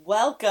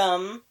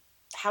Welcome.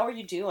 How are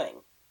you doing?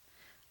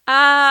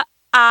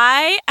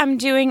 I am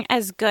doing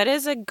as good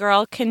as a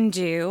girl can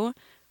do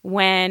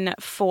when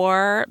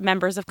four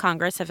members of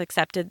Congress have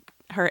accepted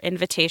her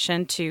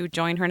invitation to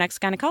join her next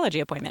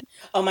gynecology appointment.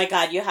 Oh my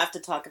God, you have to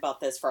talk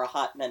about this for a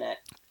hot minute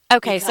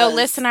Okay, so because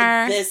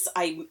listener,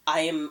 I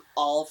am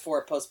all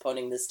for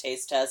postponing this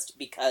taste test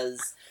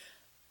because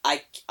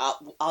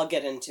I'll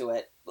get into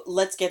it.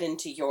 Let's get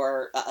into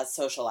your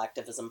social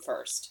activism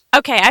first.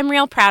 okay, I'm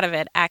real proud of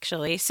it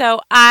actually. So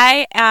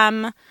I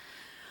am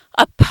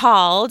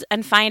appalled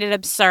and find it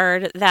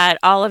absurd that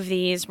all of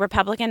these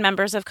Republican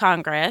members of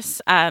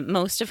Congress,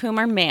 most of whom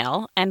are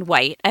male and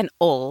white and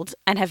old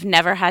and have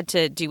never had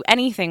to do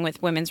anything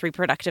with women's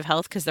reproductive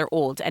health because they're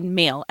old and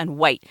male and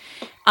white,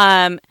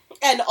 um,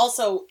 And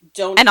also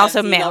don't and have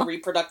also female male.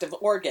 reproductive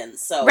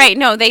organs, so Right.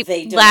 No, they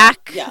they do not.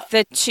 lack Yeah.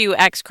 the two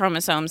X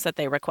chromosomes that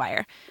they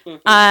require. Hmm.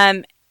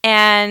 Um,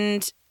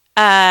 and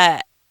uh,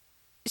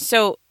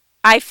 so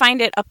I find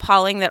it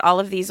appalling that all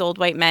of these old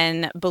white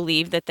men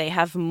believe that they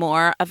have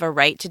more of a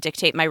right to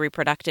dictate my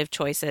reproductive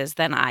choices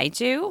than I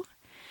do,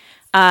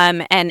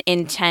 and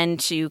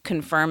intend to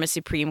confirm a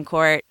Supreme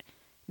Court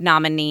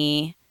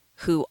nominee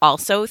who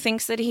also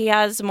thinks that he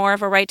has more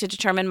of a right to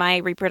determine my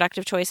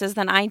reproductive choices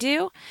than I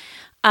do.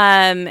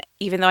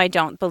 Even though I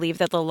don't believe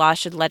that the law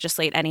should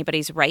legislate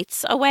anybody's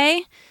rights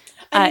away,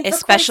 I mean, for Christ's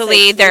especially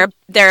sakes, when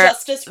their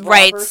Justice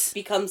Roberts rights.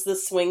 becomes the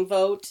swing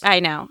vote, I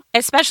know,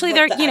 especially what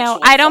their. the actual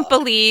I don't fuck?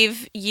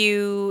 believe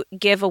you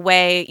give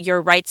away your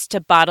rights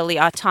to bodily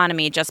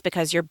autonomy just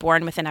because you're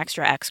born with an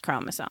extra X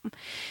chromosome.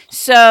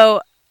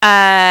 So,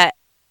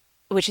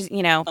 which is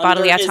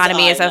bodily Under his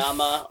autonomy eye, is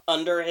Nama.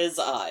 Under his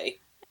eye.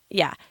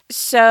 yeah.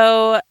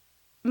 So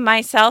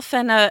myself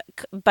and a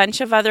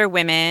bunch of other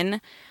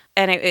women,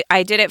 and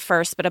I did it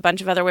first, but a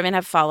bunch of other women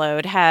have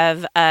followed,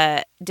 have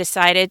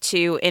decided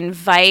to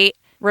invite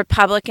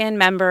Republican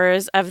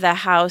members of the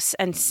House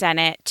and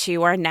Senate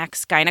to our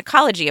next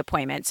gynecology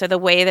appointment. So the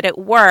way that it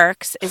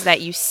works is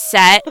that you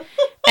set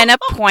an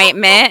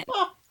appointment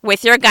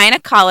with your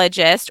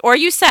gynecologist, or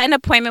you set an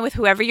appointment with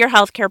whoever your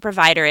healthcare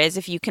provider is.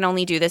 If you can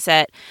only do this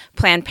at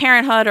Planned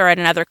Parenthood or at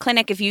another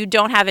clinic, if you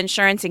don't have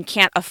insurance and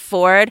can't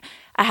afford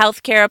a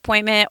healthcare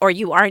appointment, or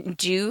you aren't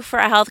due for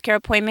a healthcare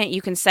appointment,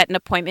 you can set an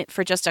appointment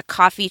for just a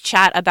coffee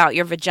chat about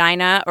your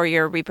vagina or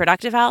your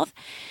reproductive health.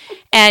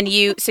 And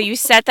you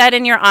set that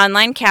in your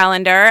online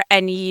calendar,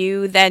 and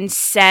you then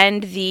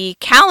send the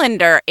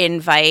calendar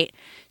invite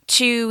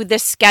to the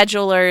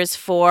schedulers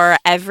for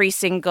every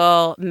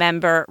single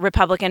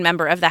Republican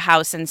member of the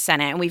House and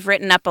Senate. And we've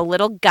written up a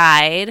little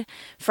guide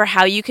for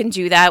how you can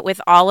do that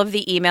with all of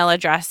the email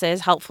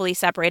addresses, helpfully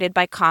separated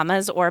by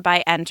commas or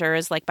by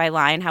enters, like by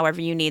line, however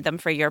you need them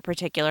for your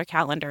particular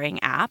calendaring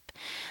app.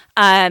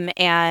 And,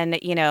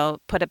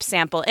 put up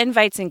sample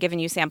invites and given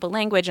you sample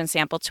language and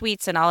sample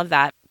tweets and all of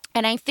that.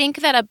 And I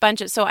think that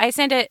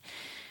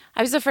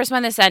I was the first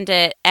one to send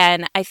it,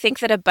 and I think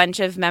that a bunch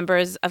of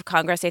members of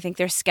Congress, I think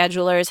their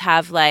schedulers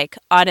have like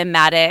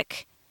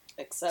automatic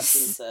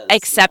Acceptances. Yeah.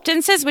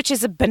 acceptances, which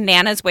is a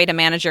bananas way to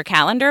manage your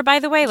calendar, by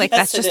the way. Like,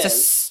 that's Yes, it just a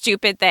is.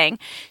 stupid thing.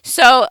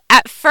 So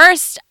at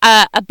first,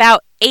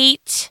 about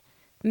eight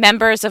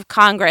members of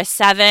Congress,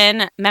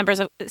 seven members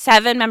of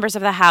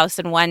the House,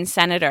 and one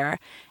senator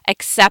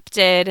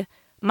accepted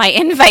my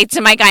invite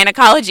to my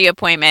gynecology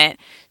appointment.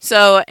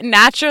 So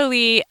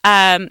naturally,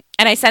 and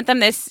I sent them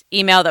this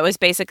email that was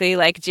basically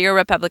like, "Dear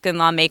Republican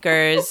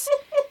lawmakers,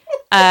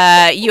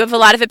 you have a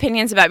lot of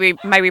opinions about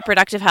my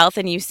reproductive health,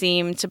 and you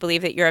seem to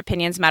believe that your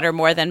opinions matter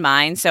more than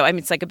mine." So, I mean,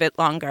 it's like a bit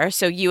longer.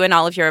 So, you and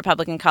all of your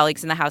Republican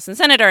colleagues in the House and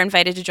Senate are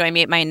invited to join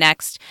me at my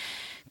next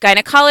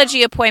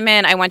gynecology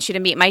appointment. I want you to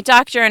meet my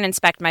doctor and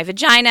inspect my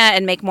vagina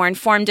and make more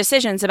informed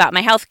decisions about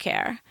my health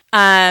care.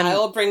 I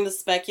will bring the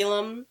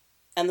speculum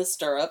and the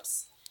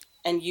stirrups,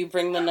 and you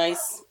bring the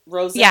nice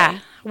Yeah.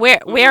 rosé.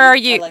 Where are I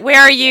you? like Where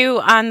that are idea. you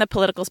on the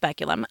political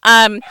speculum?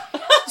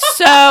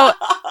 So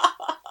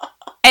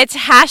it's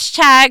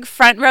hashtag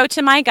front row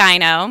to my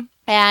gyno.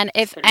 And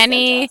It's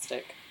pretty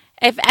fantastic.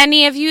 if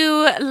any of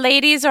you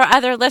ladies or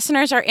other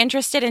listeners are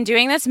interested in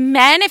doing this,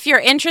 men, if you're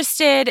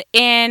interested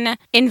in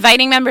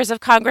inviting members of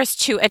Congress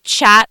to a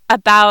chat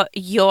about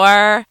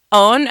your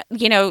own,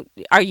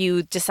 are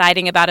you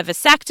deciding about a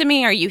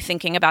vasectomy? Are you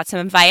thinking about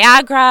some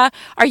Viagra?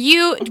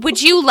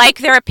 Would you like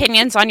their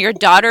opinions on your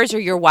daughters or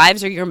your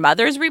wives or your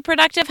mother's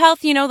reproductive health?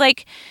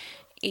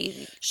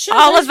 Sure,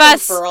 All there's of room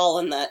us, for all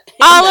in that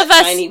all of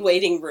us, tiny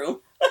waiting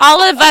room.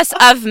 all of us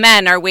of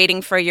men are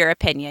waiting for your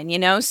opinion.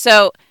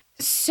 So, Well,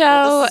 this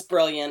so is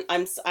brilliant.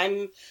 I'm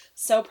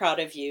so proud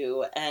of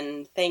you,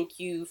 and thank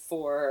you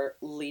for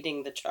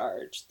leading the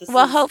charge.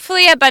 well,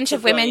 hopefully a bunch It's a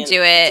of women brilliant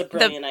do it's a it.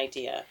 brilliant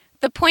idea.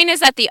 The point is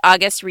that the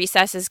August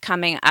recess is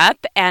coming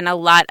up, and a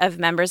lot of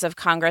members of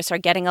Congress are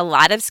getting a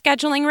lot of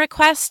scheduling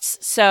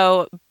requests.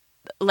 So,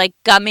 like,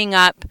 gumming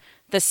up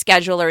the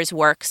schedulers'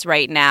 works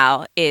right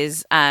now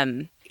is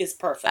is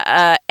perfect.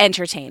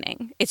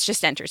 Entertaining. It's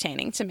just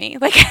entertaining to me.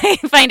 Like, I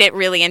find it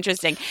really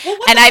interesting. Well,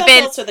 what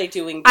else are they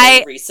doing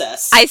during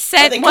recess? I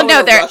said, are they going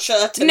to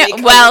Russia to make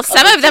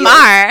some of them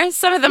are.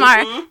 Some of them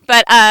are.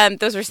 But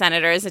those were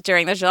senators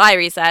during the July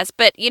recess.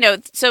 But,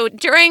 so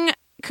during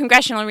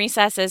congressional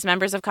recesses,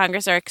 members of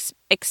Congress are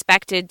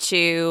expected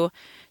to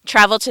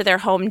travel to their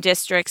home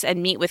districts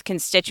and meet with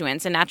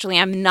constituents. And naturally,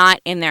 I'm not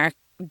in their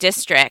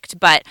district,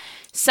 but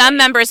some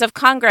members of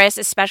Congress,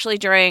 especially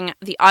during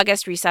the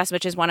August recess,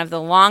 which is one of the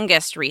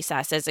longest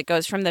recesses, it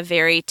goes from the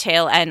very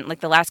tail end,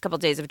 like the last couple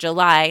of days of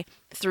July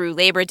through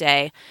Labor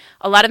Day,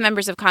 a lot of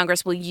members of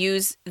Congress will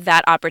use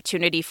that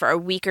opportunity for a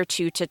week or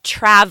two to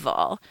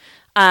travel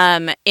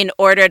in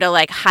order to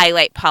like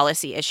highlight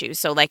policy issues.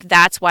 So like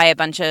that's why a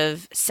bunch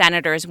of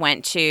senators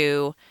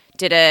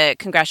did a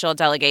congressional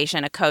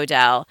delegation, a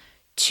CODEL,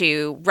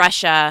 to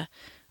Russia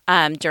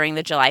during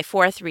the July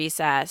 4th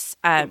recess.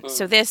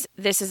 So this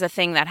is a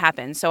thing that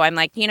happens. So I'm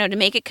like, to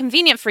make it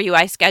convenient for you,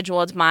 I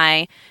scheduled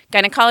my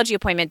gynecology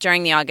appointment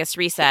during the August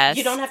recess.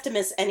 You don't have to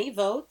miss any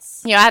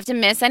votes. You don't have to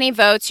miss any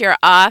votes. You're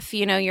off.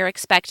 You're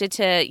expected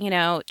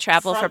to,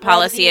 travel for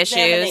policy issues.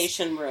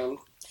 Examination room.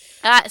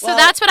 So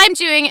that's what I'm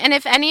doing. And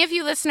if any of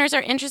you listeners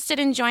are interested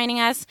in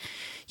joining us,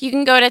 you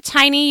can go to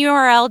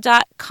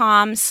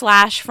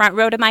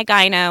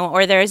tinyurl.com/frontrowtomygyno,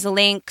 or there's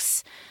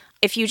links.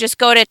 If you just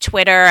go to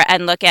Twitter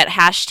and look at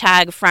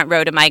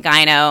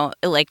 #FrontRowToMyGyno,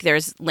 like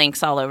there's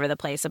links all over the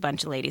place. A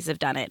bunch of ladies have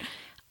done it.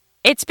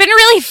 It's been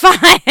really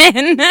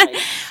fun.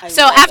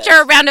 So after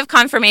a round of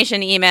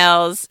confirmation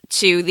emails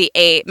to the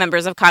 8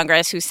 members of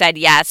Congress who said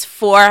yes,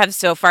 4 have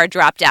so far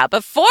dropped out.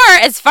 But 4,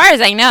 as far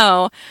as I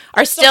know,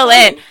 are still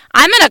in.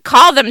 I'm going to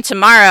call them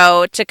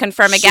tomorrow to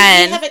confirm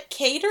again. Should we have it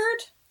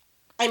catered?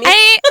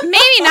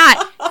 Maybe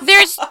not.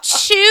 There's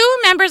 2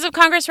 members of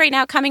Congress right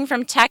now coming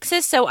from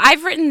Texas, so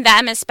I've written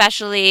them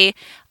especially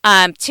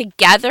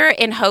together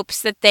in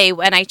hopes that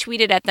and I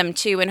tweeted at them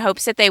too, in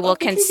hopes that they will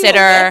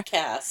consider.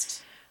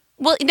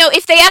 Well, no,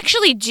 if they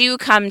actually do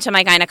come to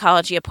my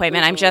gynecology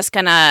appointment, I'm just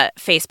gonna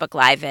Facebook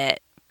Live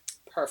it.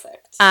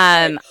 Perfect.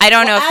 I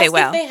don't know if they will.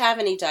 Ask if they have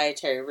any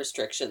dietary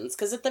restrictions,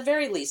 because at the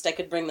very least, I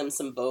could bring them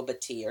some boba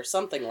tea or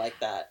something like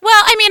that.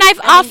 Well,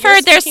 I've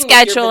offered their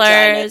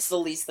schedulers. It's the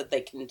least that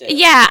they can do.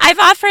 Yeah, I've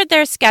offered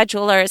their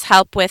schedulers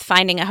help with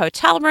finding a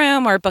hotel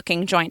room or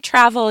booking joint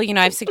travel.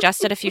 I've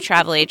suggested a few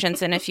travel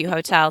agents and a few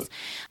hotels.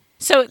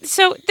 So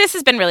this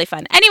has been really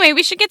fun. Anyway,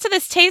 we should get to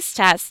this taste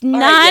test.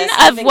 None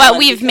of what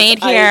we've made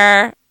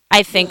here,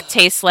 I think,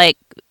 tastes like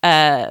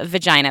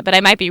vagina, but I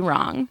might be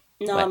wrong.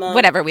 No,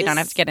 whatever, we don't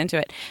have to get into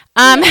it.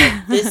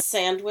 This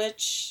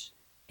sandwich...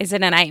 Is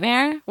it a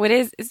nightmare? What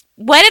did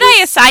I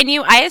assign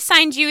you? I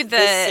assigned you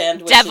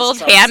the deviled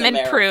ham and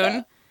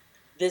prune.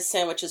 This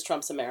sandwich is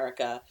Trump's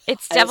America.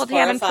 It's deviled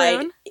ham and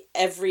prune?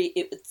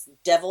 It's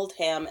deviled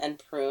ham and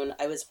prune.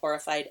 I was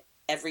horrified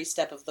every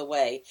step of the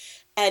way.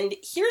 And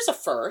here's a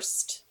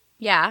first.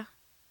 Yeah.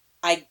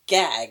 I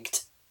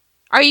gagged.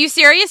 Are you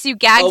serious? You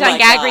gagged on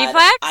gag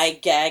reflex? I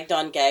gagged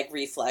on gag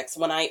reflex.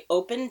 When I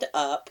opened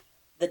up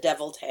the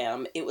deviled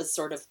ham, it was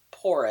sort of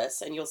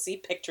porous, and you'll see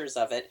pictures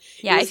of it.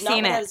 Yeah, I've seen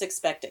it. Not what I was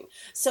expecting.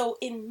 So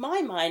in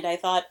my mind, I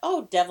thought,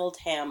 deviled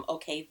ham,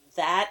 okay,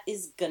 that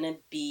is gonna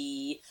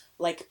be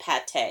like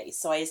pate.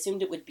 So I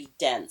assumed it would be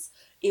dense.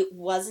 It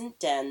wasn't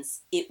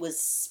dense. It was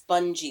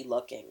spongy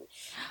looking.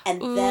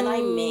 And then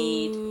I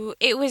made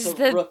it was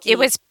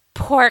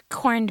pork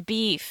corned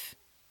beef.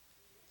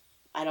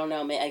 I don't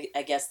know.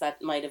 I guess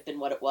that might have been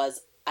what it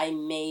was. I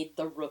made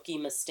the rookie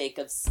mistake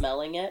of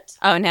smelling it.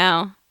 Oh,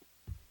 no.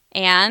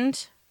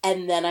 And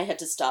then I had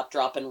to stop,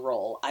 drop, and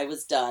roll. I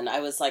was done. I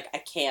was like, I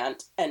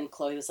can't. And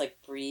Chloe was like,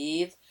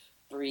 breathe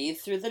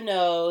through the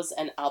nose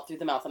and out through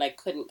the mouth. And I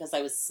couldn't because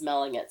I was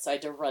smelling it. So I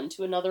had to run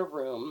to another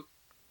room.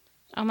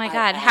 Oh my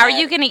God. How are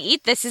you going to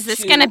eat this? Is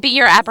this going to be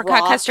your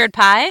apricot custard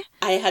pie?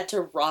 I had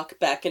to rock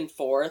back and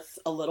forth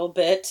a little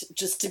bit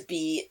just to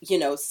be,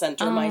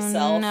 center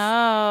myself.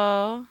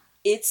 No.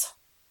 It's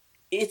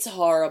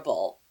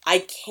horrible. I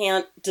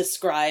can't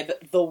describe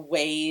the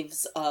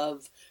waves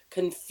of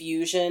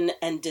confusion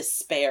and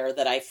despair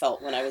that I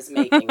felt when I was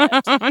making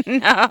it. Oh, no.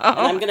 And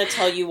I'm going to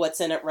tell you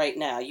what's in it right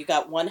now. You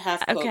got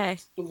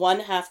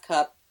 1/2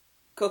 cup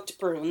cooked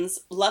prunes.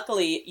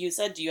 Luckily, you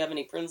said, do you have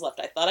any prunes left?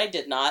 I thought I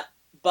did not,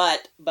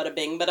 but bada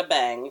bing, bada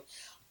bang,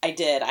 I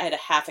did. I had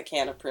 1/2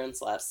 can of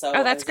prunes left, so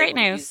that's great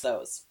news. Use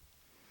those.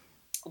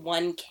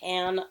 1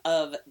 can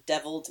of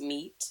deviled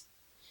meat.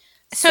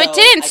 So it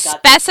didn't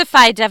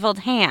specify deviled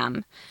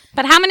ham.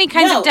 But how many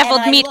kinds of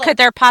deviled meat could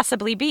there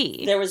possibly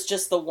be? There was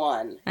just the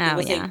one. It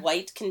was a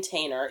white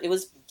container. It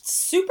was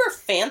super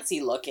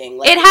fancy looking.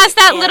 Like it has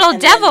that little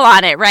devil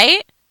on it,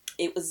 right?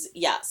 It was,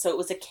 so it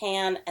was a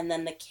can, and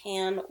then the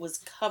can was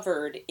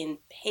covered in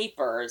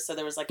paper. So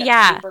there was like a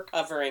paper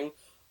covering.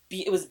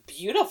 It was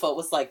beautiful. It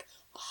was like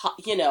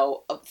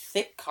a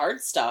thick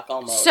cardstock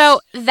So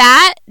almost.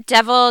 that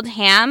deviled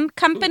ham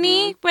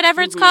company, Mm-hmm.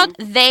 whatever it's called, Mm-hmm.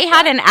 they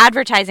had Yeah. an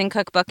advertising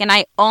cookbook, and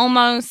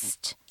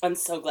I'm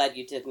so glad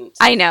you didn't.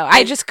 I know,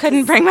 I just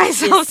couldn't Because bring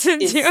myself this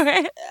to do is,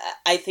 it.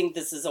 I think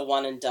this is a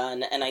one and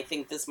done, and I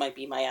think this might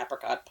be my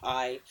apricot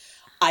pie.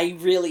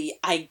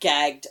 I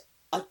gagged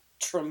a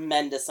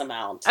tremendous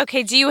amount.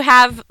 Okay, do you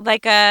have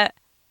like a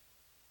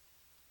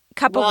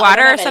cup of Well, I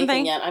don't water or have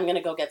anything something? yet. I'm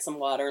gonna go get some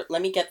water.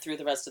 Let me get through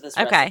the rest of this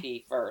Okay.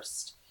 recipe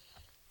first.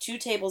 2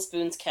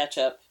 tablespoons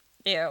ketchup,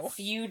 Ew.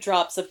 few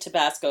drops of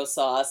Tabasco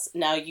sauce.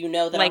 Now you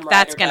know that I'm Like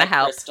ride that's or gonna die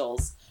help.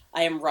 crystals.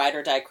 I am ride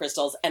or die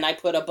crystals, and I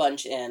put a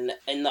bunch in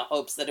the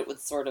hopes that it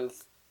would sort of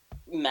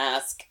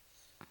mask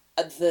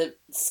the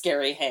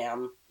scary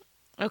ham.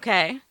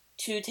 Okay.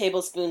 2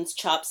 tablespoons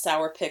chopped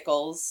sour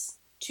pickles.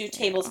 Two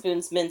Ew.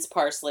 tablespoons minced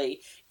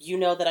parsley. You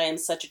know that I am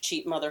such a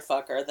cheap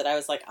motherfucker that I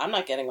was like, I'm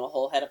not getting a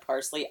whole head of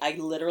parsley. I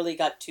literally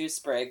got 2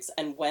 sprigs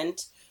and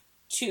went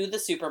to the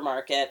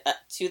supermarket,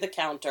 to the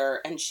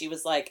counter, and she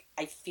was like,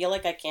 I feel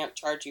like I can't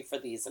charge you for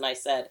these. And I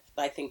said,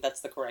 I think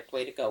that's the correct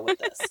way to go with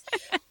this.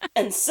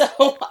 And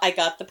so I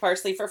got the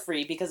parsley for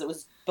free because it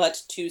was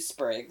but 2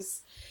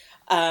 sprigs.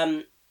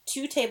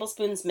 2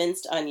 tablespoons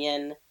minced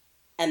onion,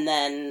 and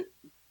then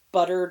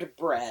buttered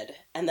bread,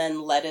 and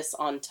then lettuce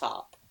on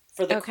top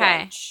for the Okay.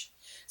 crunch.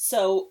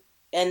 So,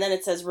 and then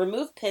it says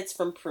remove pits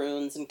from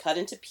prunes and cut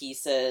into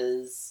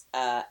pieces.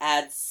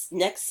 Add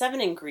next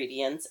 7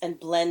 ingredients and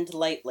blend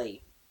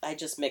lightly. I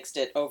just mixed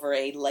it over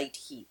a light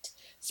heat.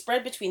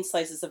 Spread between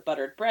slices of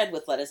buttered bread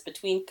with lettuce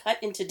between, cut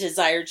into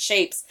desired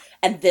shapes.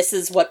 And this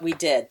is what we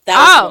did.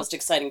 That was the Oh, most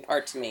exciting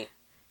part to me.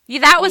 yeah,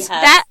 that We was have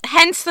that.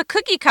 Hence the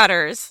cookie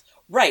cutters.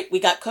 Right, we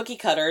got cookie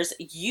cutters.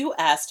 You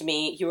asked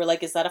me, you were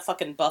like, is that a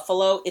fucking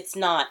buffalo? It's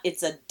not.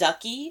 It's a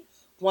ducky.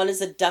 One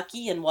is a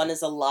ducky and one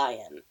is a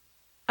lion.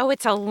 Oh,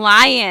 it's a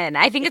lion.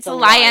 I think It's it's a a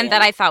lion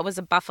that lion. I thought was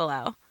a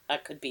buffalo.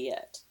 That could be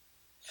it.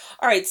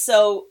 All right,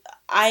 so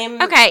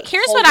I'm Okay,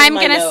 here's what holding I'm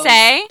my gonna nose.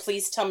 say.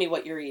 Please tell me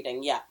what you're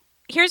eating. Yeah.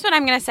 Here's what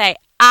I'm gonna say.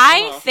 Uh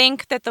I huh.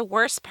 think that the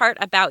worst part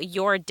about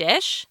your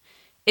dish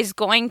is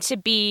going to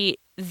be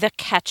the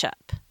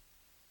ketchup.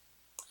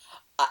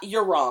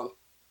 You're wrong.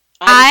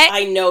 I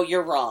I know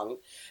you're wrong.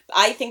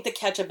 I think the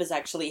ketchup is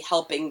actually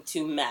helping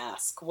to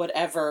mask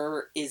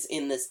whatever is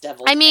in this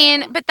I deviled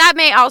mean, ham. but that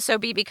may also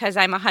be because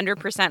I'm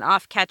 100%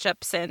 off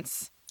ketchup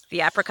since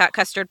the apricot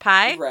custard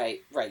pie.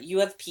 Right, right. You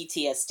have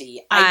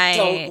PTSD. I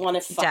don't I want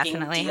to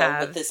fucking definitely deal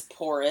with have. this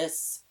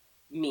porous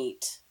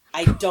meat.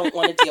 I don't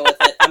want to deal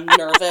with it. I'm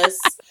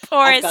nervous.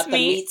 I've Porous got the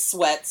meat. meat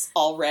sweats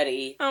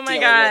already Oh my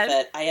dealing with god.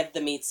 it. I have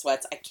the meat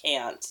sweats. I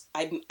can't.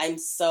 I'm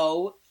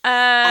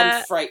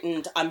Uh,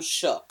 frightened. I'm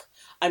shook.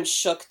 I'm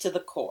shook to the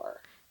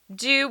core.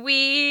 do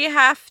we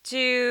have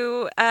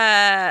to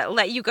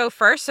let you go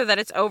first so that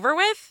it's over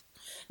with?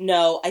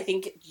 No, I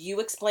think you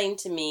explained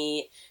to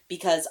me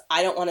because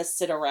I don't want to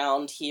sit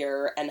around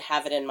here and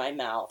have it in my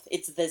mouth.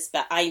 It's this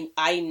bad.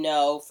 I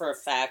know for a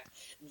fact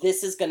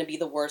this is going to be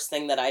the worst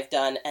thing that I've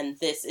done, and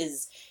this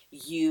is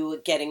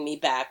you getting me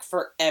back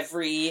for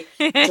every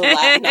But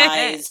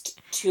gelatinized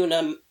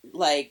tuna,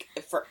 like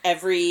for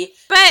every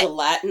in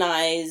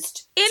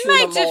gelatinized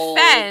my tuna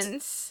mold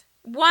defense,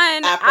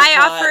 one, I apricot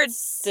offered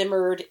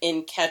simmered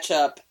in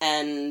ketchup,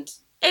 and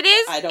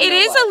I don't it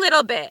know is a what.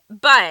 little bit,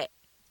 but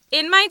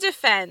in my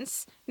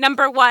defense,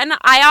 number one,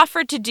 I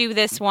offered to do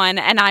this one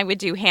and I would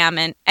do ham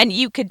and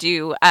you could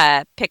do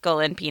pickle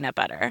and peanut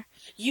butter,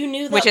 You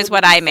knew which that is wouldn't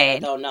what be I fair,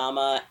 made. though,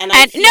 Nama, and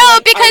I And feel no,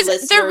 like our because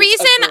the listeners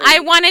reason I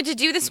agree. wanted to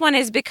do this one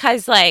is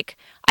because like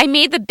I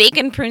made the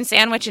bacon prune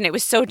sandwich and it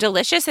was so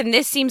delicious and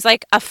this seems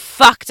like a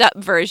fucked up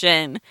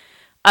version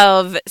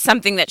of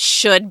something that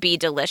should be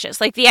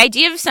delicious. Like the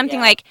idea of something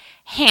Yeah, like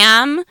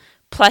ham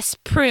plus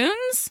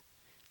prunes,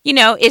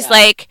 is yeah,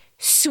 like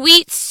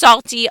sweet,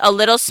 salty, a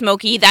little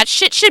smoky. That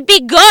shit should be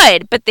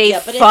good, but they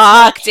yeah, but it's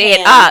not fucked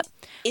it ham. up.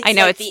 I It's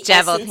know like it's the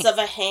deviled. essence of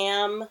a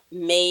ham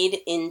made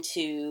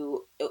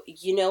into,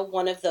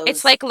 one of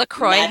It's those like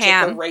LaCroix magic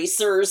ham.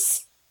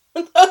 erasers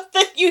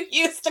that you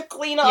use to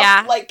clean off,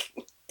 Yeah,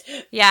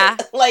 yeah.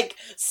 like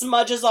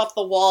smudges off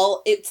the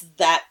wall. It's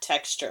that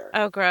texture.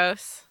 Oh,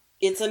 gross.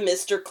 It's a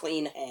Mr.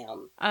 Clean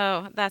ham.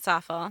 Oh, that's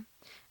awful.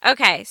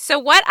 Okay, so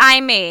what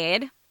I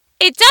made,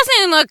 it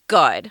doesn't look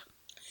good,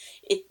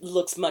 It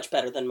looks much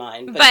better than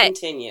mine, but but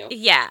continue.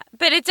 yeah,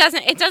 but it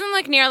doesn't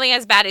look nearly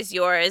as bad as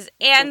yours.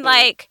 And Hmm.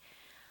 like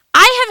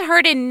I have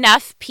heard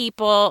enough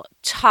people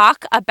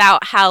talk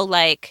about how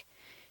like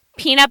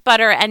peanut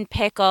butter and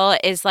pickle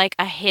is like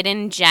a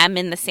hidden gem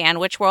in the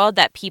sandwich world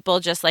that people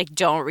just like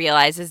don't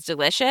realize is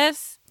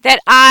delicious.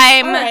 That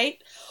All I'm right.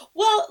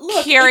 Well,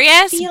 look, it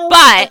curious, feels,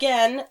 but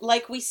again,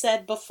 like we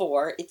said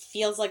before, it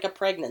feels like a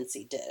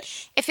pregnancy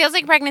dish. it feels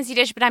like pregnancy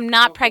dish, but I'm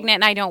not Hmm. pregnant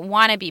and I don't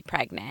want to be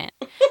pregnant.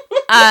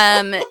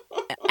 Um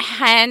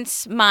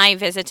hence my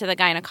visit to the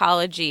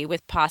gynecology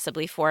with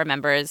possibly 4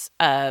 members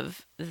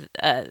of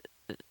uh,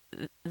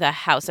 the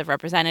House of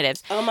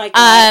Representatives. Oh my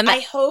god. Um I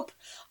hope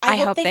I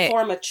hope they they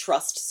form a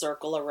trust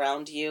circle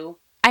around you.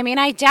 I mean,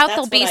 I doubt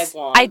That's they'll be. what I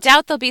want. I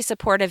doubt they'll be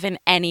supportive in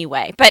any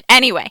way. But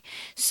anyway,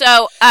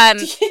 so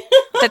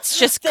that's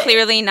just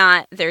clearly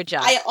not their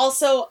job.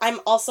 I'm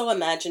also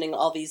imagining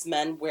all these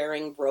men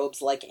wearing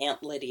robes like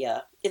Aunt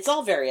Lydia. It's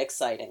all very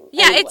exciting.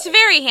 Yeah, anyway, it's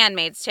very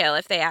Handmaid's Tale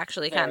if they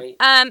actually very,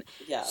 come.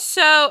 yeah.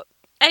 So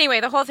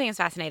anyway, the whole thing is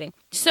fascinating.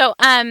 So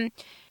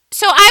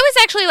so I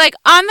was actually like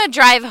on the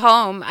drive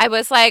home, I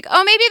was like,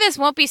 oh, maybe this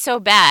won't be so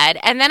bad.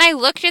 And then I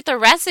looked at the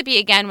recipe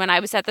again when I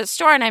was at the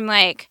store, and I'm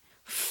like,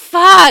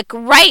 fuck,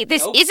 right.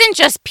 This isn't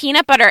just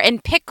peanut butter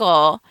and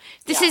pickle.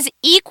 This is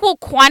equal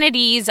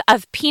quantities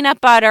of peanut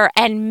butter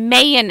and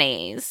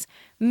mayonnaise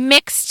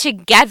mixed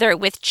together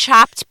with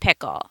chopped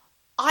pickle.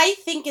 I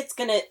think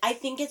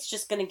it's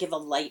just gonna give a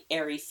light,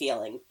 airy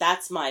feeling.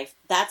 That's my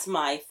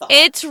thought.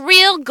 It's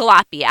real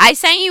gloppy. I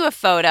sent you a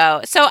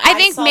photo. So I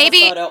think saw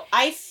maybe the photo.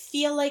 I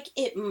feel like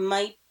it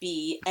might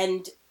be,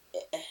 and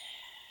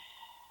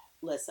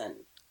listen,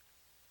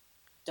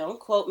 don't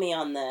quote me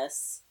on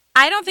this.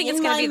 I don't think it's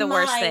going to be the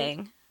worst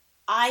thing.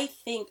 I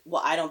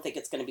don't think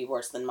it's going to be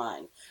worse than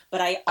mine.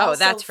 But I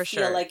also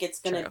feel like it's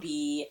going to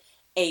be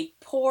a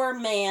poor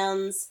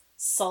man's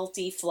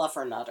salty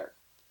fluffernutter.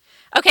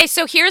 Okay,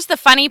 so here's the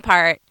funny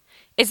part,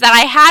 is that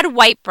I had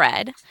white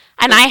bread,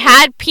 and I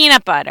had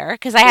peanut butter,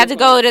 because I had to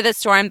go to the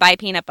store and buy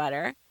peanut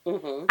butter.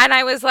 Mm-hmm. And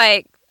I was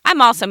like,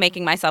 I'm also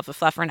making myself a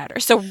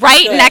fluffernutter. So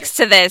next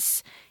to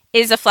this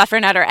is a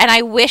fluffernutter, and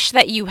I wish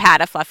that you had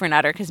a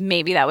fluffernutter, because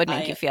maybe that would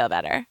make you feel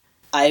better.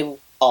 I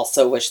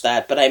also wish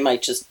that, but I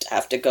might just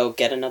have to go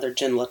get another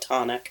gin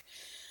tonic.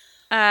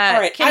 All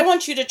right, I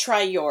want you to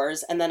try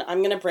yours, and then I'm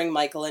going to bring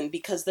Michael in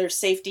because there's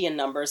safety in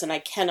numbers, and I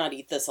cannot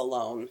eat this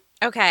alone.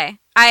 Okay.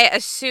 I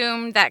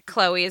assume that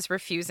Chloe is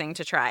refusing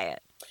to try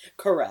it.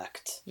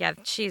 Correct. Yeah,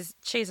 she's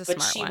a smart one.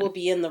 But she will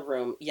be in the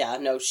room. Yeah,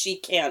 no, she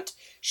can't.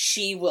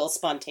 She will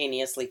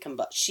spontaneously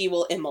combust. She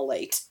will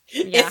immolate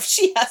if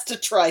she has to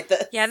try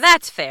this. Yeah,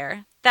 that's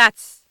fair.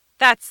 That's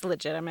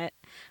legitimate.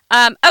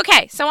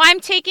 Okay, so I'm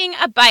taking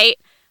a bite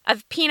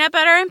of peanut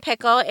butter and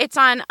pickle. It's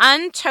on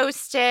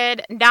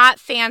untoasted, not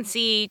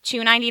fancy,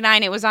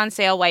 $2.99. It was on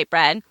sale white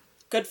bread.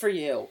 Good for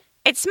you.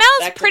 It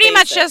smells pretty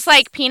much just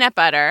like peanut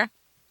butter.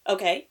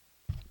 Okay.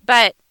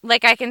 But,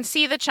 like, I can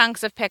see the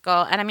chunks of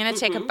pickle, and I'm going to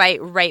take a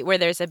bite right where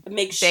there's a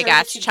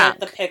big-ass chunk.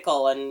 Get the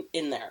pickle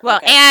in there. Well,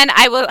 and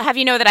I will have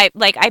you know that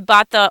I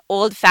bought the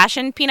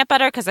old-fashioned peanut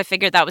butter because I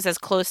figured that was as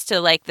close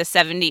to, like, the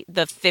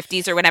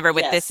 50s or whatever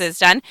with this is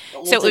done.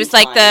 So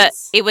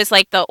it was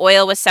like the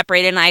oil was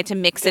separated, and I had to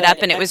mix it up,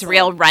 and it was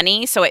real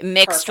runny, so it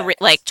mixed,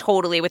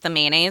 totally with the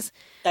mayonnaise.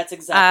 That's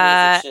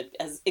exactly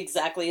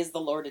exactly as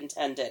the Lord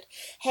intended.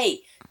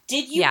 Hey,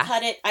 did you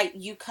cut it?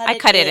 I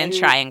cut it in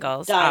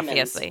triangles, diamonds,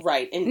 obviously.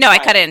 Right. I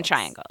cut it in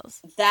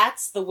triangles.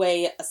 That's the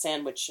way a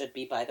sandwich should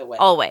be, by the way.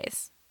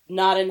 Always.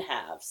 Not in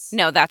halves.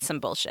 No, that's some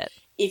bullshit.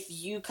 If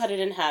you cut it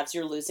in halves,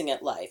 you're losing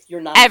at life. You're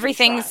not.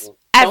 Everything's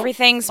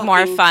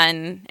more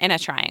fun in a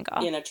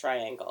triangle. In a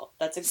triangle.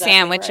 That's exactly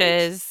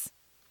sandwiches,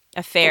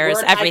 right. Affairs,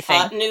 the word everything.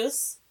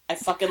 Hypotenuse. I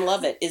fucking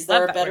love it. Is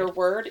there a better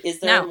word? Is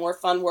there a more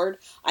fun word?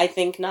 I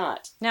think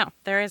not. No,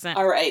 there isn't.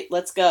 All right,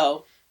 let's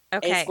go.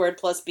 Okay. A squared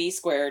plus B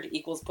squared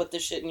equals put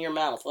this shit in your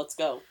mouth. Let's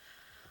go.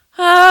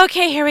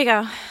 Okay, here we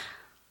go.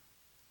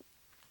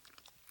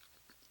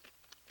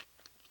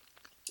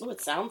 Oh, it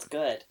sounds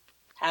good.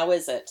 How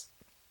is it?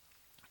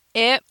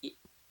 I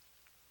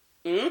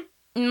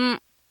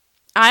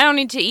don't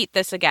need to eat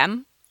this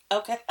again.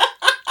 Okay.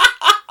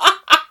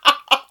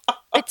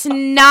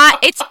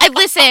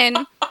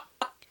 Listen,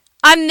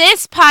 on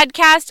this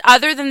podcast,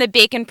 other than the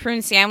bacon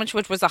prune sandwich,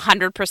 which was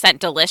 100%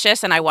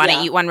 delicious, and I want to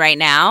eat one right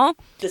now.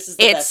 This is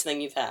the best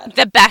thing you've had.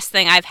 The best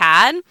thing I've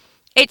had.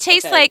 It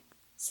tastes like...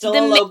 Still a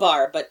low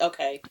bar, but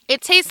okay.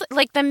 It tastes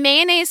like the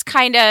mayonnaise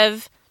kind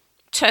of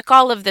took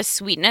all of the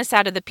sweetness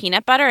out of the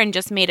peanut butter and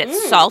just made it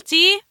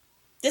salty.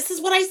 This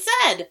is what I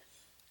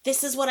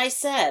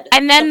said.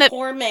 And then the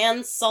poor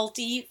man's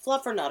salty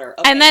fluffernutter.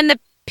 Okay. And then the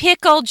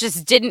pickle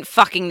just didn't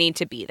fucking need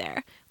to be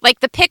there. Like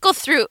the pickle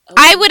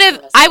I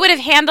would have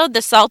handled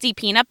the salty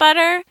peanut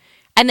butter,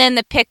 and then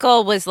the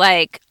pickle was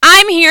like,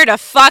 I'm here to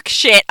fuck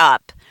shit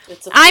up.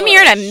 I'm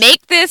here to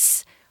make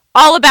this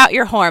all about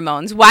your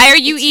hormones. Why are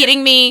you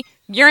eating me?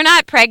 You're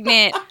not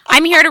pregnant.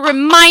 I'm here to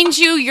remind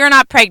you you're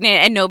not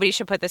pregnant, and nobody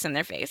should put this in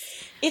their face.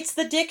 It's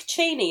the Dick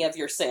Cheney of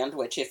your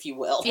sandwich, if you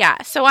will.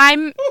 Yeah, so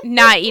I'm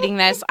not eating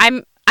this.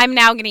 I'm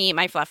now going to eat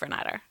my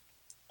fluffernutter.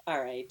 All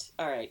right.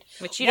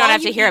 Which you don't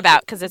have to hear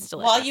about because it's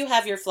delicious. While you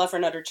have your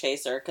fluffernutter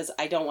chaser, because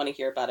I don't want to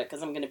hear about it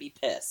because I'm going to be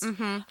pissed.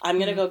 Mm-hmm. I'm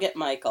going to go get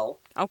Michael.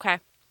 Okay.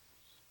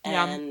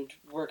 And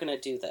we're going to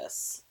do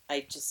this.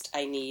 I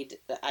need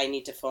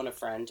to phone a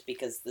friend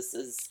because this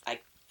is,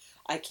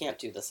 I can't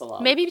do this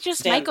alone. Maybe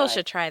just Michael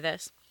should try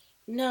this.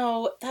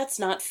 No, that's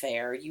not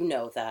fair. You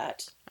know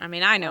that. I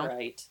mean, I know. All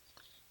right.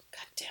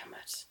 God damn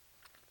it.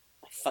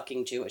 My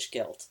fucking Jewish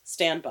guilt.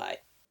 Stand by.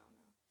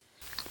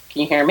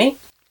 Can you hear me?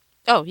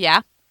 Oh,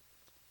 yeah.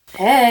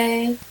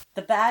 Hey.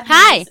 The bad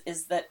Hi. news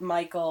is that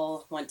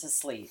Michael went to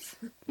sleep.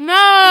 Because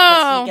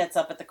No. he gets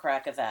up at the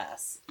crack of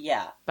ass.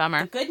 Yeah.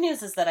 Bummer. The good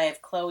news is that I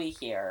have Chloe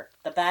here.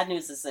 The bad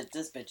news is that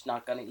this bitch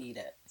not going to eat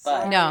it.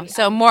 But No.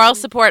 So moral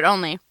support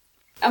only.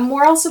 A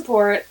moral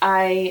support,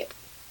 I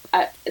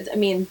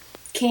mean,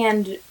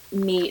 canned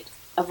meat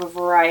of a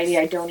variety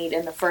I don't eat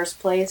in the first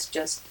place,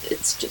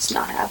 it's just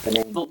not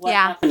happening. But what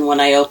Yeah. happened when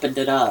I opened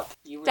it up?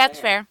 You were That's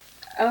there.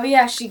 fair. Oh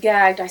yeah, she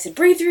gagged. I said,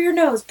 breathe through your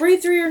nose,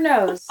 breathe through your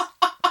nose.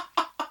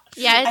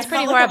 Yeah, it's I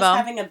pretty felt like I horrible. was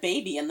having a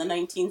baby in the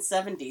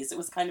 1970s. It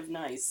was kind of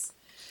nice.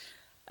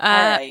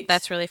 Alright.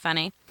 That's really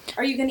funny.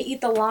 Are you going to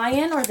eat the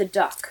lion or the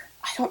duck?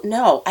 I don't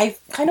know. I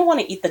kind of want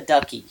to eat the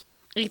ducky.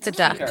 Eat the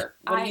duck. Peter,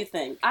 what do you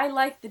think? I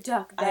like the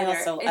duck I better.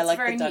 also- I It's like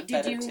the very duck neat. Did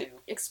better, you too.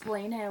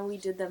 explain how we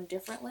did them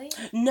differently?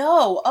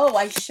 No. Oh,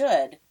 I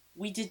should.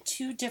 We did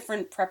 2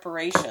 different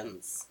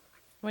preparations.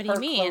 What do you Per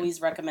mean?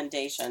 Chloe's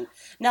recommendation.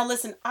 Now,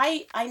 listen,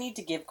 I need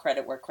to give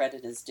credit where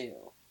credit is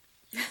due.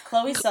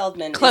 Chloe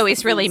Seldman. Chloe's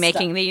is the really food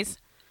making these.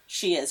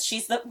 She is.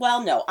 She's the.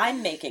 Well, no,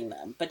 I'm making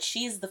them, but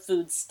she's the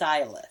food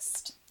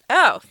stylist.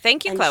 Oh,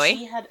 thank you, And Chloe.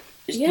 She had.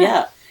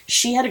 Yeah.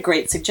 She had a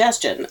great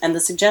suggestion, and the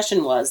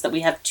suggestion was that we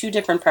have 2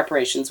 different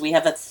preparations. We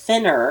have a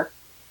thinner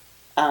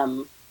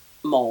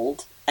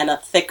mold and a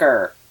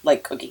thicker,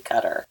 like, cookie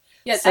cutter.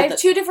 Yes, So I have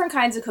 2 different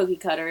kinds of cookie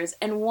cutters,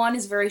 and one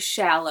is very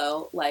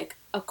shallow, like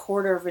a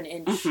quarter of an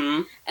inch,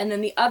 Mhm. and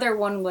then the other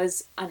one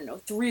was, I don't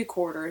know,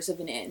 3/4 of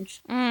an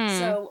inch. Mm.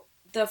 So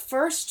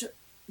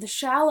the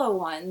shallow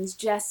ones,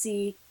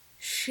 Jessie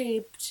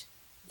shaped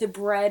the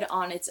bread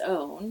on its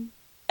own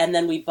And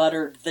then we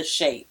buttered the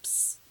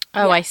shapes.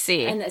 Oh, yeah, I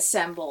see. and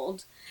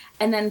assembled.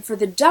 And then for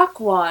the duck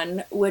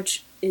one,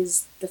 which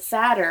is the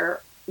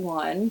fatter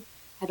one,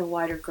 had a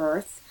wider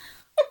girth,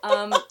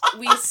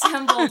 we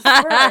assembled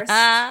first.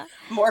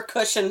 More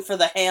cushion for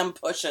the ham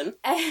pushing.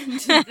 And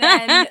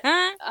then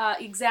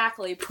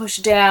exactly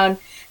pushed down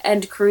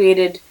and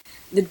created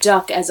the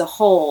duck as a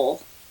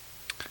whole.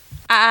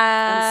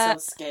 I'm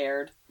so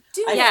scared.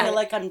 Do I it. feel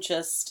like I'm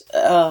just.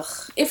 Ugh.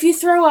 If you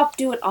throw up,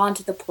 do it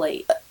onto the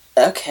plate.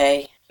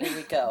 Okay, here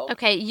we go.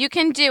 Okay, you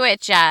can do it,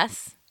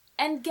 Jess.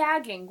 And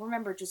gagging,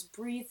 remember, just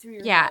breathe through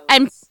your Yeah, nose.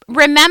 and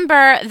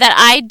remember that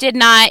I did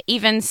not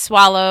even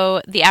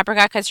swallow the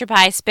apricot custard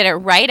pie. I spit it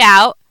right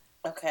out.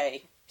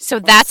 Okay. So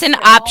that's an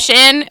small.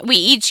 option. We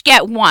each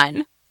get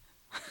one.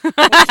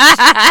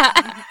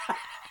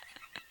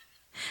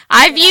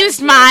 I've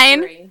used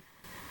mine.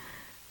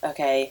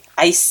 Okay.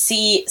 I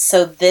see.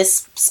 So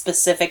this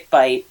specific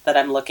bite that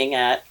I'm looking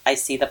at, I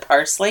see the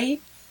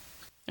parsley.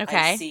 I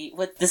Okay. see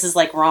what this is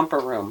like romper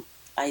room.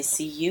 I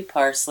see you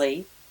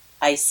parsley.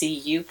 I see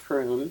you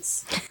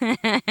prunes.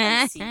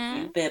 I see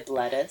you bib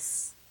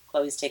lettuce.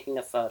 Chloe's taking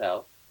a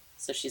photo,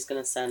 so she's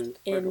gonna send.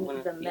 In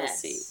we're- the you'll mess.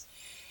 see.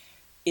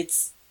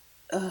 It's.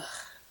 Ugh,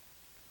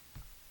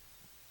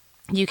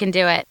 You can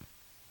do it.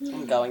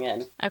 I'm going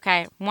in.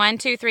 Okay. 1,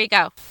 2, 3,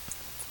 go.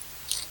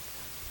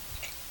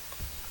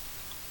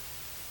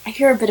 I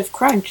hear a bit of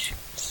crunch.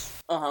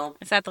 Uh huh.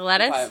 Is that the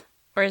lettuce? Okay.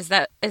 Or is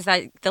that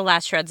the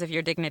last shreds of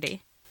your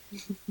dignity?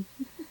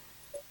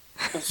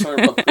 It's sort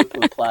of a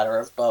poo-poo platter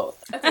of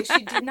both. Okay,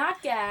 she did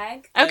not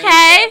gag.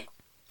 Okay.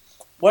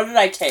 What did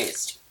I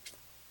taste?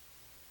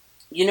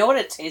 You know what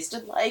it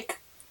tasted like?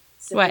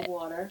 Sip What? of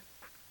water.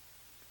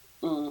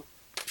 Mm.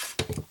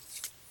 To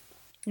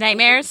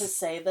Nightmares?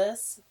 say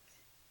this,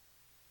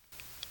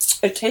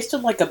 it tasted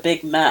like a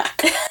Big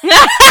Mac.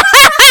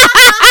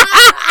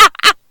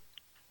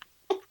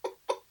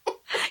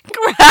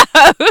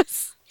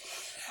 Gross.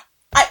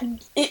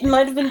 It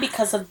might have been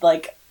because of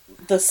like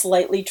the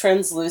slightly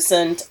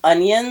translucent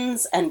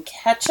onions and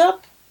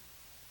ketchup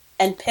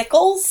and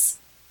pickles.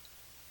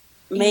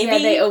 Maybe Yeah,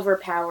 they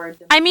overpowered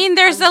them. I mean,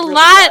 there's I'm a really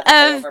lot glad that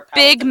they of overpowered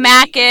Big the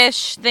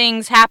Mac-ish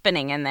things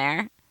happening in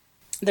there.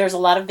 there's a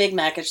lot of Big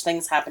Mac-ish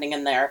things happening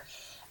in there.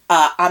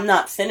 I'm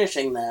not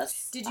finishing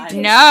this. Did you I- taste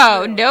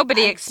No, True.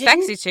 nobody I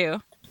expects you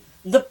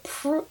didn't-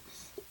 to.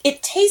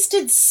 It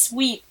tasted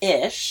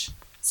sweet-ish,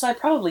 so I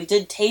probably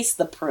did taste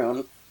the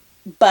prune,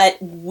 but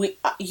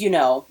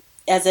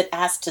as it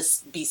asked to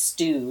be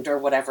stewed or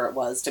whatever it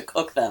was to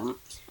cook them,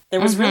 there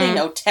was really Mhm.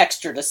 no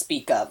texture to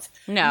speak of.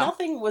 No.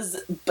 Nothing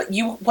was, but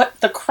what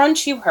the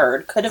crunch you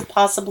heard could have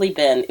possibly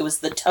been, it was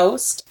the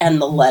toast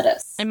and the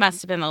lettuce. It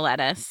must have been the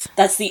lettuce.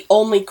 That's the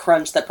only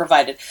crunch that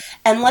provided.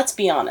 And let's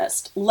be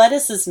honest,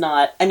 lettuce is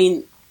not, I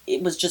mean,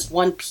 it was just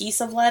one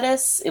piece of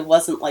lettuce. It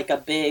wasn't like a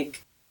big,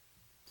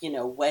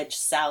 wedge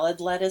salad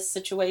lettuce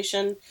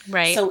situation.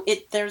 Right. So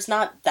there's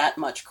not that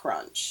much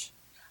crunch.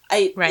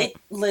 Right.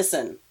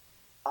 Listen,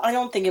 I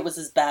don't think it was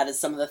as bad as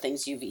some of the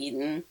things you've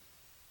eaten.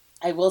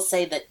 I will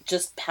say that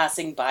just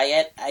passing by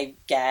it, I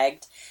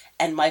gagged.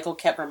 And Michael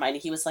kept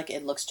reminding, he was like,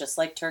 it looks just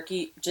like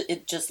turkey.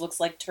 It just looks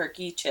like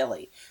turkey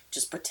chili.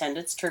 Just pretend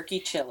it's turkey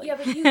chili. Yeah,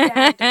 but you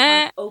gagged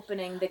upon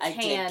opening the I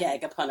can. did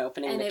gag upon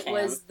opening and the it can.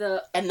 was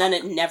the... And then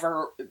it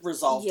never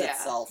resolved Yeah.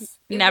 itself. it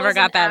Never wasn't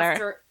got better.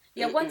 after-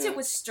 Yeah, once it Mm-mm.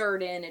 was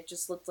stirred in, it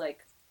just looked like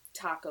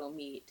taco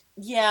meat.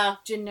 Yeah.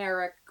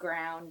 Generic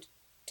ground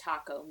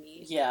taco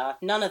meat. Yeah,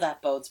 none of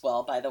that bodes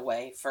well, by the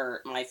way,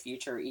 for my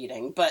future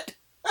eating. But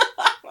so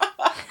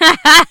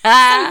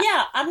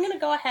yeah, I'm gonna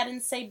go ahead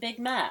and say Big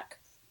Mac.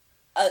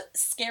 A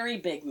scary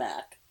Big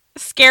Mac.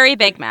 Scary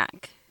Big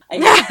Mac. I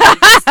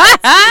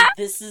mean,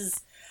 this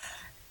is.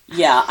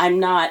 Yeah, I'm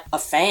not a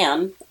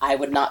fan. I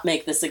would not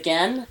make this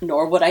again,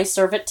 nor would I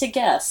serve it to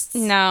guests.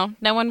 No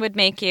one would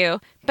make you.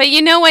 But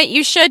you know what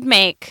you should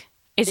make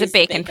is a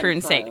bacon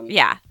prune steak.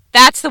 Yeah,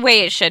 that's the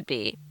way it should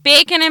be.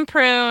 Bacon and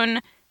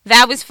prune.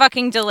 That was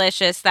fucking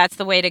delicious. That's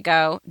the way to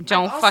go.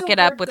 Don't fuck it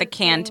up with a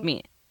canned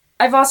meat.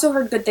 I've also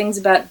heard good things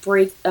about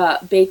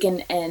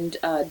bacon and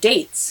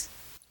dates.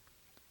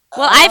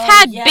 Well, I've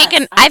had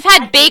bacon. I've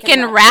had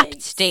bacon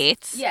wrapped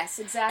dates. Yes,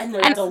 exactly.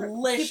 And they're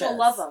delicious. People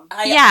love them.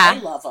 I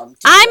love them.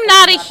 I'm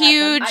not a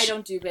huge. I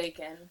don't do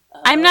bacon.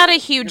 I'm not a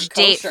huge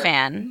date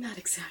fan. Not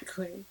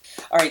exactly.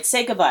 All right,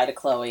 say goodbye to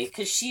Chloe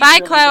because she's Bye,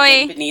 really Chloe. the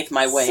wind beneath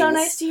my wings. So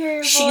nice to hear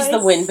your voice. She's the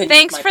wind beneath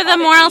Thanks my for the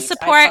potted moral meat.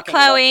 support, I fucking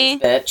love Chloe.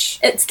 this bitch.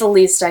 It's the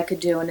least I could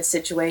do in a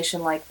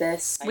situation like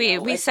this. I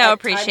know. We It's so at times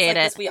appreciate like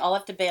it. this, we all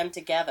have to band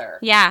together.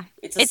 Yeah,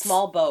 It's a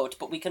small boat,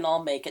 but we can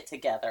all make it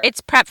together. it's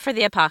prep for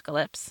the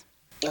apocalypse.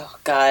 Oh,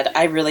 God.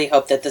 I really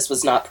hope that this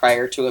was not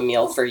prior to a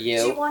meal for Do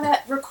you want to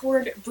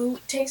record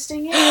boot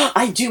tasting it?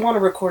 I do want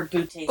to record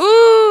Boo tasting.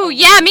 Ooh,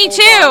 yeah, me Hold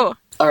too. on.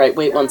 All right,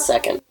 wait 1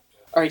 second.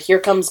 All right, here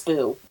comes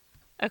Boo.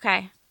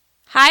 Okay.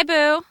 Hi,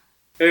 Boo.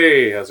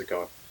 Hey, how's it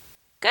going?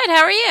 Good.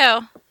 How are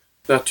you?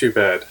 Not too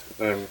bad.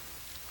 I'm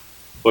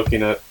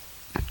looking at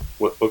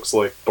what looks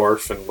like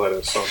barf and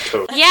lettuce on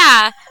toast.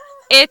 Yeah,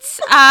 it's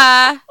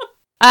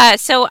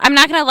So I'm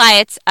not gonna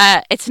lie,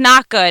 it's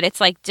not good. It's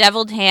like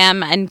deviled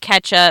ham and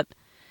ketchup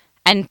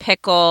and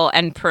pickle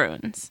and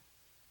prunes.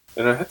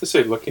 And I have to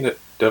say, looking at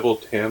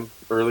deviled ham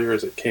earlier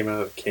as it came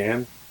out of the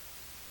can,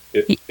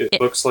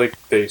 it looks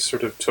like they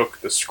sort of took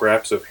the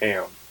scraps of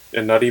ham.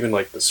 And not even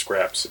like the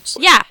scraps, it's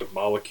like the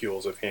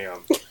molecules of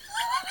ham.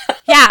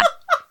 Yeah,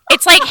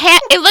 it's like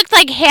it looked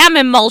like ham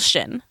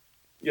emulsion.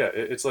 Yeah,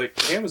 it's like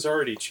ham is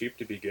already cheap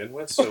to begin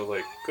with, so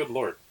like, good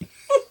lord.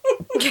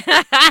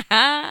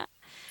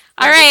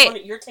 All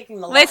right, You're taking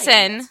the lion.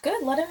 listen.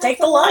 Good, let him Take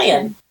the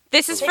lion.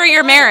 This is for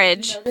your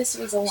marriage. This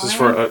was a lion. This is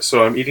for,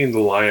 so I'm eating the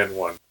lion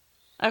one.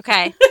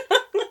 Okay.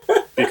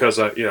 Because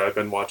I've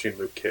been watching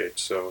Luke Cage,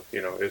 so,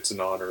 it's in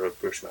honor of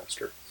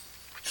Bushmaster.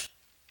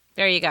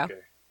 There you go. Okay,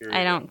 here we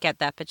I go. don't get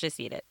that, but just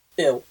eat it.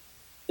 Ew.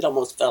 It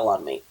almost fell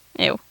on me.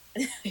 Ew.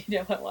 You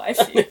know how I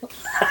feel.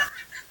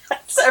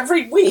 It's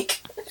every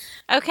week.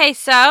 Okay,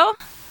 so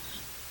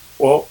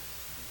Well,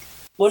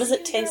 What does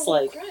it taste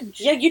like? Crunch.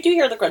 Yeah, you do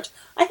hear the crunch.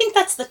 I think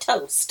that's the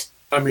toast.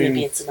 I mean,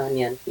 Maybe it's an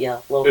onion.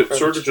 Yeah, little it crunch.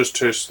 sort of just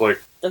tastes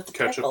like That's the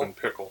ketchup pickle. and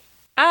pickle.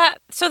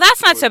 so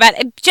that's not so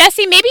bad.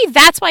 Jesse, maybe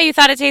that's why you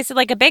thought it tasted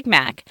like a Big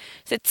Mac.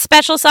 It's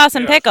special sauce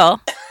and Yeah.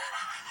 pickle.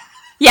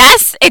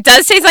 Yes, it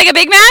does taste like a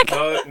Big Mac.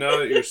 Now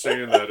that you're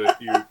saying that,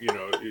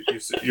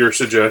 your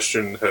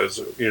suggestion has,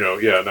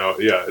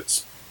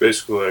 it's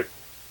basically like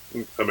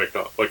a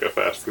McDonald's, like a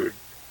fast food,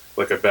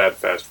 like a bad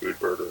fast food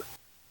burger,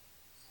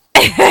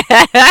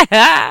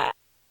 but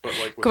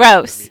like with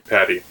Gross. a meat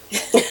patty.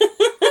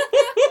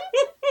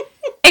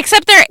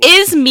 Except there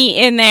is meat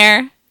in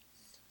there,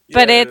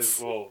 but Yeah, it's.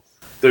 well,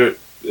 there.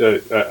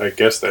 I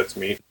guess that's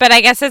meat. But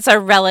I guess it's a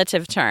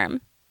relative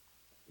term.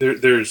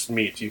 There's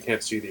meat. You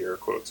can't see the air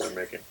quotes I'm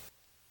making.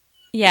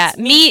 Yeah, It's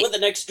meat. with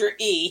an extra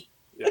E.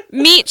 Yeah.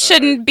 Meat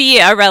shouldn't be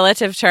a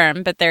relative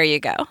term, but there you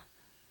go.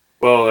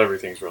 Well,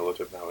 everything's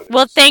relative nowadays.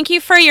 Well, thank you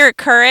for your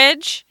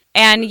courage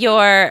and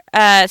your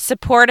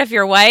support of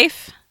your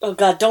wife. Oh,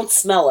 God, don't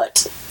smell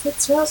it. It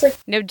smells like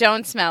No,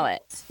 don't smell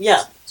it.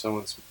 Yeah.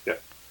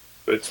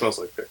 But it smells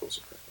like pickles.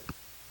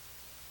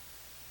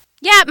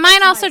 Yeah,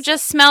 mine also nice.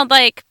 just smelled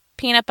like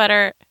peanut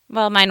butter.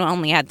 Well, mine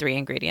only had 3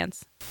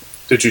 ingredients.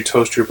 Did you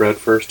toast your bread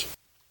first?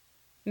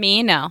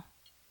 Me, no.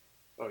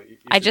 Oh, you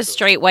I should just toast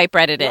straight white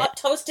breaded it. Not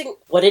toasting.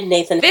 What did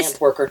Nathan This-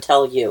 Handworker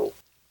tell you?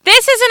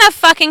 This isn't a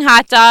fucking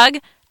hot dog.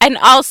 And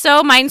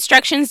also, my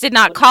instructions did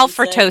not What did call she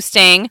for say?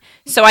 toasting,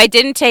 so I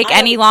didn't take I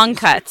any don't- long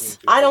cuts.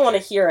 I don't want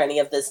to hear any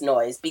of this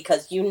noise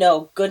because you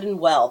know good and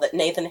well that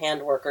Nathan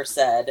Handworker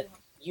said.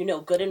 You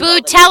know good and Boo, well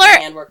that tell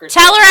Nathan her Handworker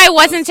Tell her said I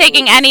wasn't toasting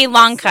taking is any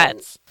long innocent.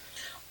 cuts.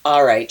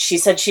 All right, she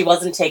said she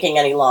wasn't taking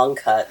any long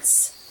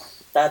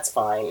cuts. That's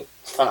fine.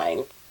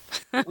 Fine.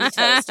 We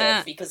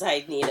toasted because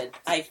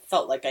I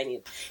felt like I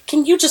needed.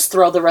 Can you just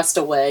throw the rest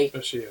away?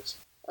 Oh, she is.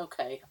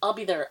 Okay, I'll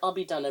be there. I'll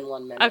be done in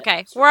 1 minute.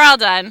 Okay, we're all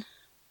done.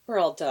 We're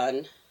all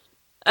done.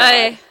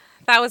 God.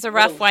 That was a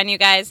rough What a- one, you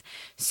guys.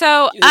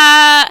 So,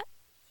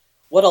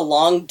 What a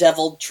long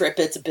deviled trip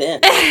it's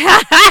been.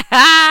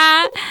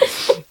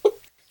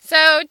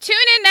 so tune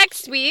in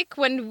next week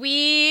when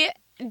we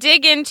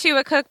dig into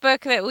a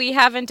cookbook that we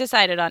haven't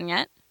decided on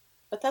yet.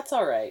 But that's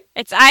all right.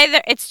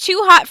 It's too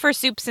hot for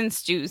soups and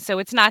stews, so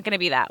it's not going to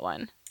be that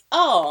one.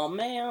 Oh,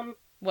 man.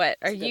 What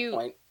are That's a good you?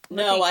 point.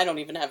 No, I don't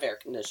even have air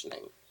conditioning.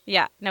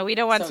 Yeah, no, we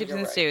don't want So soups you're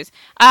and right. stews.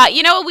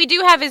 You know what we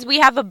do have is we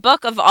have a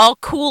book of all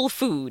cool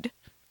food.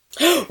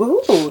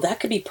 Ooh, that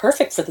could be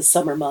perfect for the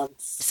summer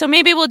months. So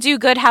maybe we'll do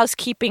Good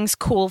Housekeeping's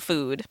cool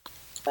food.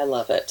 I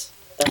love it.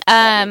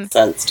 That makes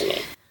sense to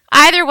me.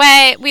 Either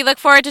way, we look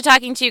forward to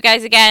talking to you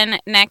guys again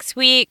next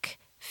week.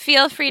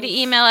 Feel free to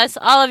email us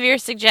all of your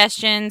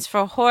suggestions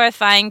for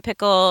horrifying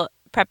pickle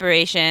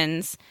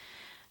preparations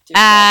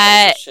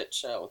at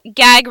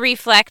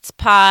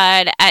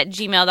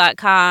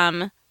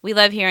gagreflectspod@gmail.com. We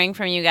love hearing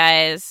from you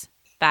guys.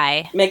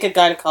 Bye. Make a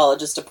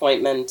gynecologist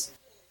appointment.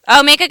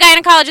 Oh, make a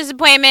gynecologist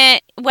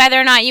appointment whether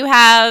or not you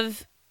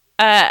have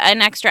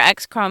an extra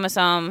X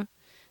chromosome.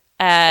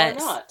 Or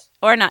not.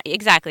 Or not.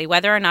 Exactly.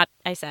 Whether or not,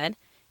 I said.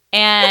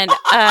 And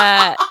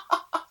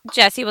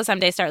Jesse will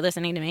someday start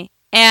listening to me.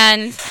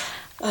 And...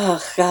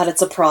 Oh, God,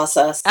 it's a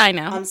process. I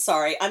know. I'm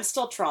sorry. I'm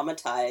still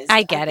traumatized.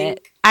 I get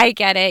it.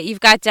 You've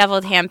got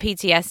deviled ham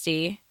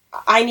PTSD.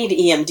 I need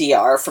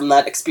EMDR from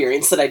that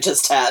experience that I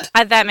just had.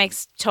 That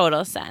makes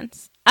total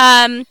sense.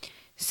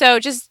 So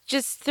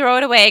just throw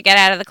it away, get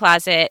out of the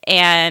closet,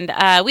 and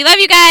we love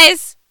you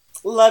guys.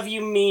 Love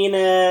you, mean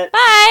it.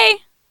 Bye.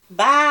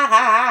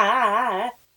 Bye.